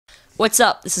What's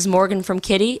up? This is Morgan from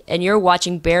Kittie, and you're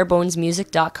watching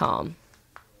BareBonesMusic.com.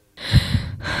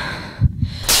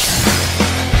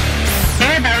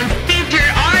 Barebones featured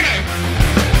artist.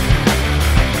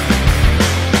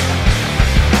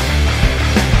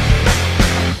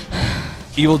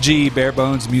 Evil G,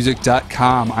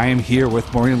 BareBonesMusic.com. I am here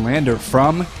with Morgan Lander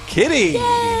from Kittie.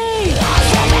 Yay!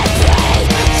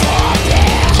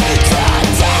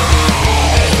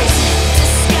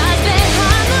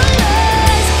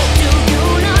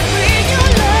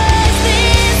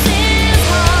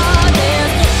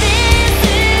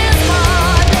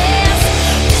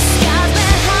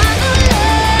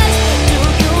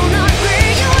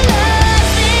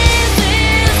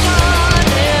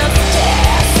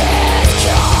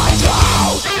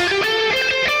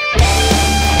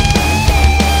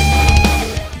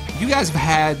 You guys have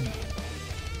had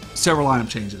several lineup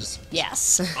changes.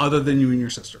 Yes. Other than you and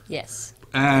your sister. Yes.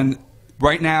 And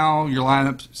right now, your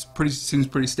lineup seems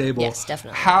pretty stable. Yes,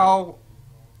 definitely.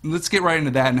 Let's get right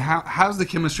into that. And how's the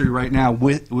chemistry right now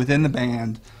within the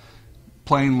band,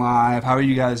 playing live? How are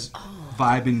you guys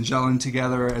vibing, gelling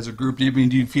together as a group? Do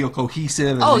you feel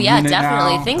cohesive? As a Yeah, unit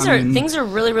definitely. now? Things are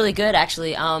really, really good,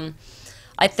 actually.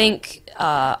 I think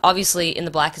obviously In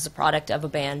the Black is a product of a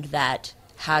band that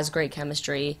has great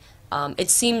chemistry. It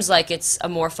seems like it's a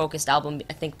more focused album,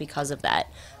 I think, because of that.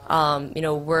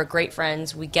 We're great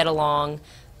friends. We get along.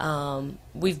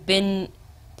 We've been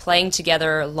playing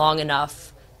together long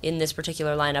enough in this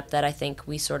particular lineup that I think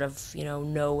we sort of,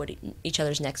 know what each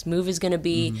other's next move is going to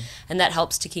be, and that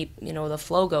helps to keep, the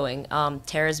flow going.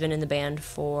 Tara's been in the band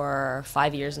for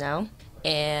 5 years now,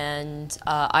 and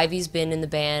Ivy's been in the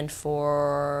band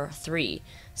for 3.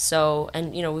 So,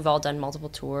 and we've all done multiple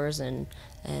tours, and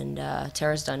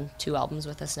Tara's done 2 albums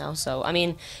with us now. So, I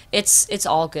mean, it's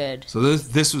all good. So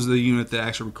this was the unit that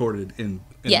actually recorded in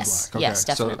yes, the Black. Okay. Yes,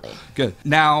 definitely. So, good.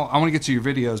 Now, I want to get to your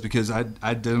videos because I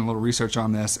did a little research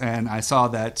on this, and I saw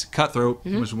that Cutthroat,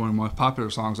 which is one of the most popular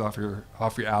songs off your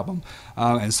album,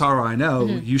 and Sorrow I Know,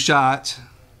 you shot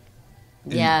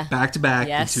back-to-back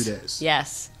in 2 days.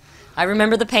 Yes. I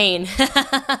remember the pain.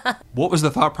 What was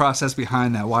the thought process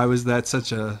behind that? Why was that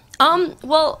such a...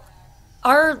 Well,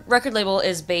 our record label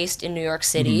is based in New York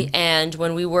City, and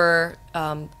when we were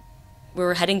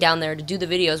heading down there to do the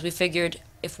videos, we figured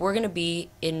if we're going to be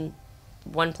in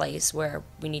one place where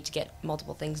we need to get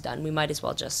multiple things done, we might as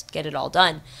well just get it all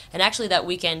done. And actually that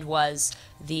weekend was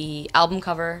the album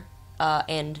cover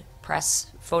and press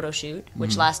photo shoot,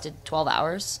 which lasted 12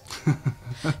 hours.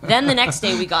 Then the next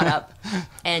day we got up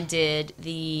and did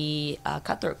the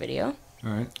Cutthroat video. All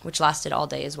right. Which lasted all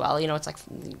day as well. It's like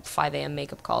 5 a.m.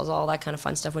 makeup calls, all that kind of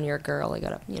fun stuff when you're a girl. You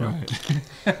gotta,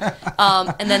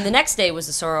 Right. And then the next day was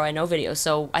the Sorrow I Know video.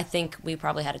 So I think we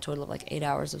probably had a total of like 8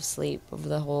 hours of sleep over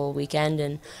the whole weekend.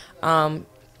 And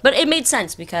but it made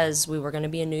sense because we were going to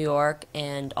be in New York,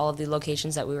 and all of the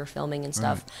locations that we were filming and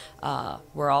stuff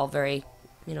were all very,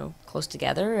 close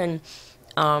together. And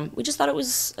we just thought it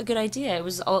was a good idea. It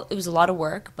was a lot of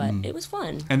work, but it was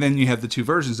fun. And then you have the 2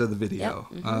 versions of the video,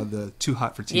 Yep. the Too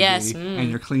Hot for TV and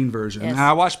your clean version. Yes. And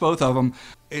I watched both of them.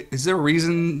 Is there a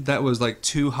reason that was like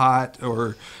too hot,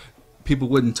 or people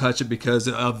wouldn't touch it because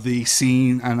of the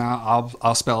scene? And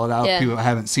I'll spell it out. Yeah. People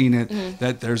haven't seen it.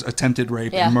 That there's attempted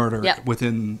rape and murder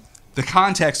within the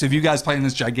context of you guys playing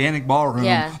this gigantic ballroom.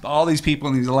 Yeah. All these people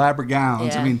in these elaborate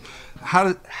gowns. Yeah. I mean, how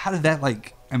did that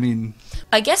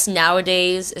I guess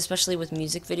nowadays, especially with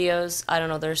music videos, I don't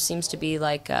know, there seems to be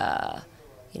like a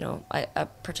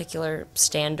particular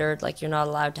standard, like you're not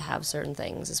allowed to have certain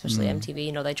things, especially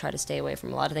MTV, they try to stay away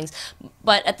from a lot of things.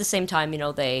 But at the same time,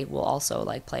 they will also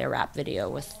like play a rap video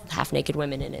with half-naked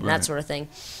women in it and that sort of thing.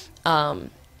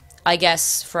 I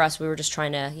guess for us, we were just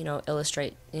trying to,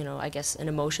 illustrate, I guess an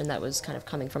emotion that was kind of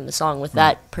coming from the song with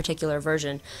that particular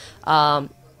version.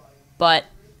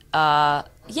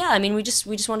 Yeah, I mean, we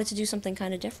just wanted to do something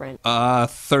kind of different.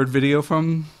 Third video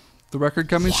from the record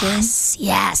coming soon?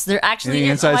 Yes. There actually Any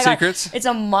is. inside secrets? It's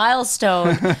a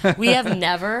milestone. We have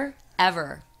never,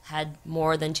 ever had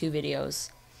more than 2 videos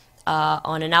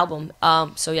on an album.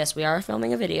 So yes, we are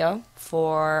filming a video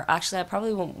for, actually I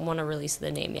probably won't want to release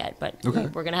the name yet, but we're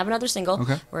going to have another single.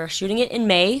 Okay. We're shooting it in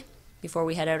May before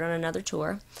we head out on another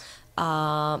tour.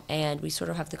 And we sort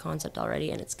of have the concept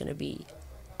already, and it's going to be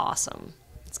awesome.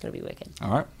 It's going to be wicked.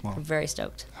 All right. Well, I'm very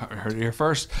stoked. I heard it here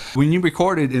first. When you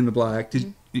recorded In the Black,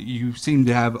 you seemed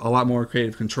to have a lot more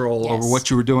creative control over what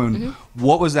you were doing.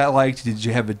 What was that like? Did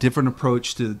you have a different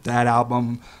approach to that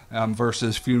album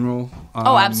versus Funeral?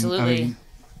 Absolutely.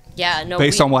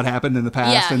 Based on what happened in the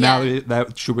past, Yeah, and yeah. now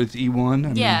that you're with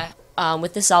E1.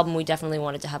 With this album, we definitely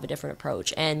wanted to have a different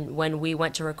approach. And when we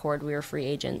went to record, we were free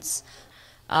agents.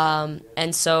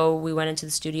 And so we went into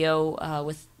the studio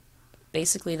with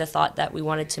basically the thought that we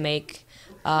wanted to make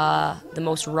the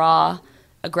most raw,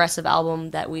 aggressive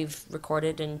album that we've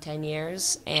recorded in 10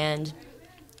 years, and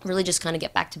really just kind of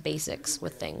get back to basics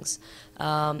with things,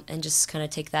 and just kind of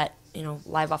take that,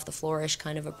 live off the floor-ish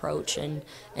kind of approach, and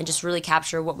just really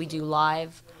capture what we do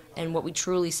live and what we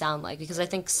truly sound like. Because I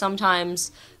think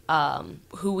sometimes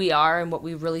who we are and what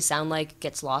we really sound like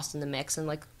gets lost in the mix. And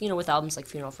with albums like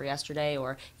Funeral for Yesterday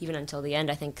or even Until the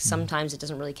End, I think sometimes it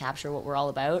doesn't really capture what we're all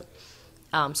about.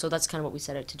 So that's kind of what we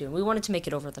set out to do. And we wanted to make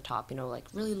it over the top,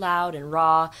 really loud and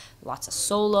raw, lots of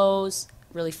solos,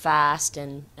 really fast,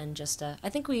 and just, I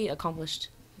think we accomplished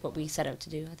what we set out to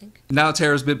do, I think. Now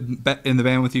Tara's been in the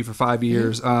band with you for 5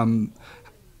 years.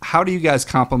 How do you guys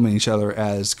complement each other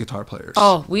as guitar players?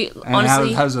 Oh,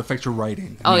 honestly... how does it affect your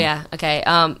writing? Yeah, okay.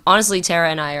 Honestly, Tara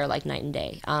and I are like night and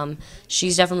day.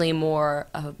 She's definitely more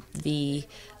of the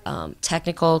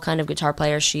technical kind of guitar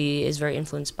player. She is very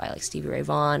influenced by Stevie Ray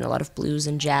Vaughan, a lot of blues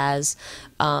and jazz.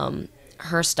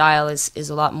 Her style is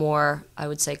a lot more, I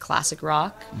would say, classic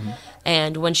rock.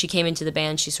 And when she came into the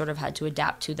band, she sort of had to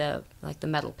adapt to the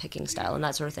metal picking style and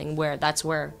that sort of thing, that's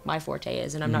where my forte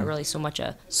is. And I'm not really so much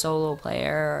a solo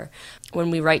player.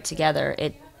 When we write together,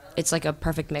 it's like a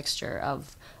perfect mixture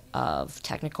of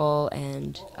technical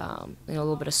and a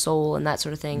little bit of soul and that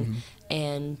sort of thing,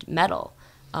 and metal.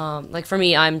 For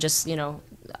me, I'm just,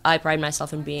 I pride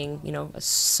myself in being, a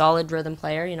solid rhythm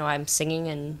player. I'm singing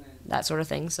and that sort of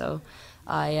thing. So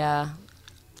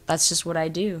that's just what I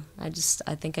do. I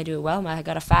think I do it well. I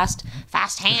got a fast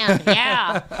hand.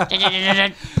 Yeah.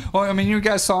 Well, you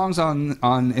guys' songs on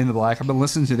In the Black, I've been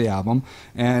listening to the album,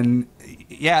 and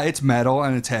yeah, it's metal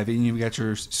and it's heavy, and you've got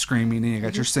your screaming and you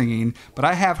got your singing. But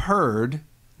I have heard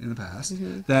in the past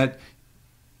that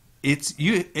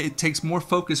it takes more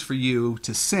focus for you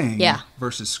to sing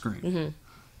versus scream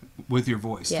with your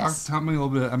voice. Yes. Tell me a little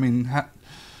bit.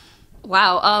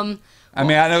 Wow. I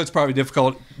know it's probably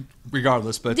difficult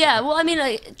regardless, but... Yeah, well,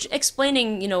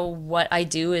 explaining, what I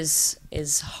do is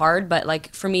hard,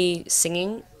 but, for me,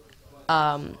 singing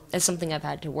is something I've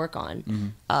had to work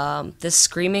on. The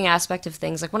screaming aspect of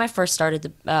things, when I first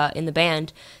started in the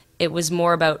band, it was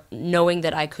more about knowing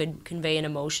that I could convey an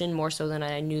emotion more so than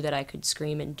I knew that I could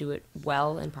scream and do it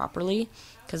well and properly,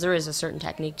 because there is a certain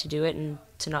technique to do it and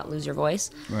to not lose your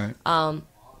voice. Right.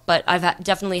 But I've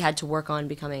definitely had to work on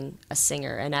becoming a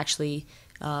singer and actually,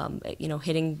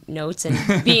 hitting notes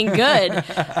and being good.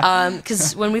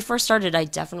 Because when we first started, I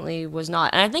definitely was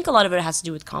not. And I think a lot of it has to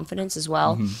do with confidence as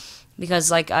well.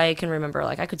 Because, I can remember,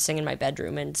 I could sing in my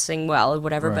bedroom and sing well or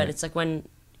whatever, but it's when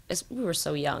we were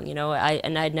so young,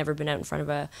 I'd never been out in front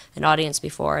of an audience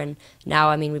before, and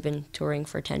now, we've been touring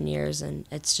for 10 years, and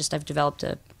it's just I've developed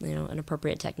an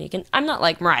appropriate technique, and I'm not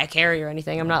like Mariah Carey or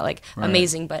anything. I'm not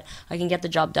amazing, but I can get the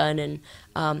job done, and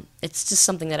it's just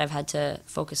something that I've had to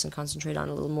focus and concentrate on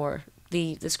a little more.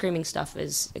 The screaming stuff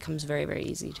it comes very, very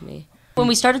easy to me. When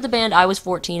we started the band, I was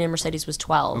 14 and Mercedes was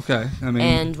 12. Okay,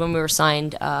 and when we were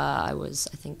signed, I was,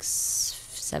 I think,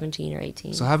 17 or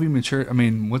 18. So how have you matured?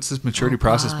 What's this maturity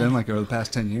process been like over the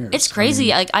past 10 years? It's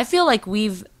crazy. I feel like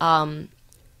we've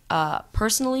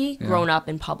personally grown up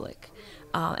in public,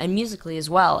 and musically as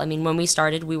well. When we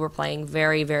started, we were playing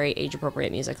very, very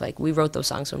age-appropriate music. We wrote those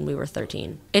songs when we were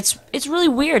 13. It's really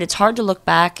weird. It's hard to look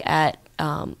back at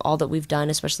all that we've done,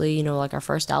 especially, our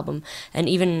first album, and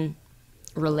even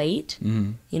relate,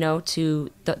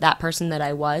 to that person that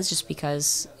I was, just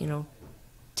because,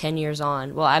 10 years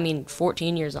on,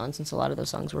 14 years on since a lot of those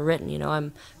songs were written,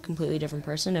 I'm a completely different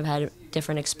person. I've had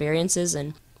different experiences,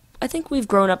 and I think we've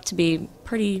grown up to be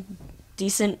pretty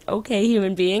decent, okay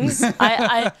human beings.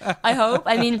 I hope.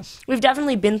 We've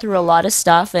definitely been through a lot of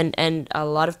stuff, and a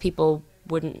lot of people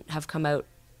wouldn't have come out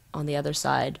on the other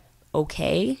side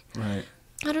okay. Right.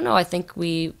 I don't know. I think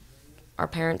our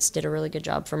parents did a really good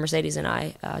job. For Mercedes and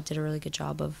I, did a really good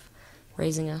job of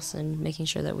raising us and making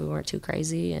sure that we weren't too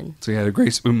crazy. And so you had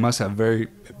we must have very,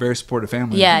 very supportive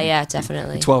family. Yeah,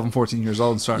 definitely. 12 and 14 years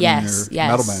old and starting your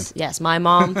metal band. Yes, my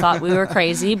mom thought we were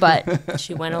crazy, but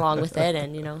she went along with it,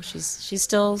 and she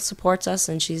still supports us,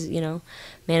 and she's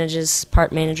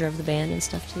part manager of the band and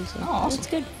stuff too. So awesome. It's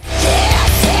good.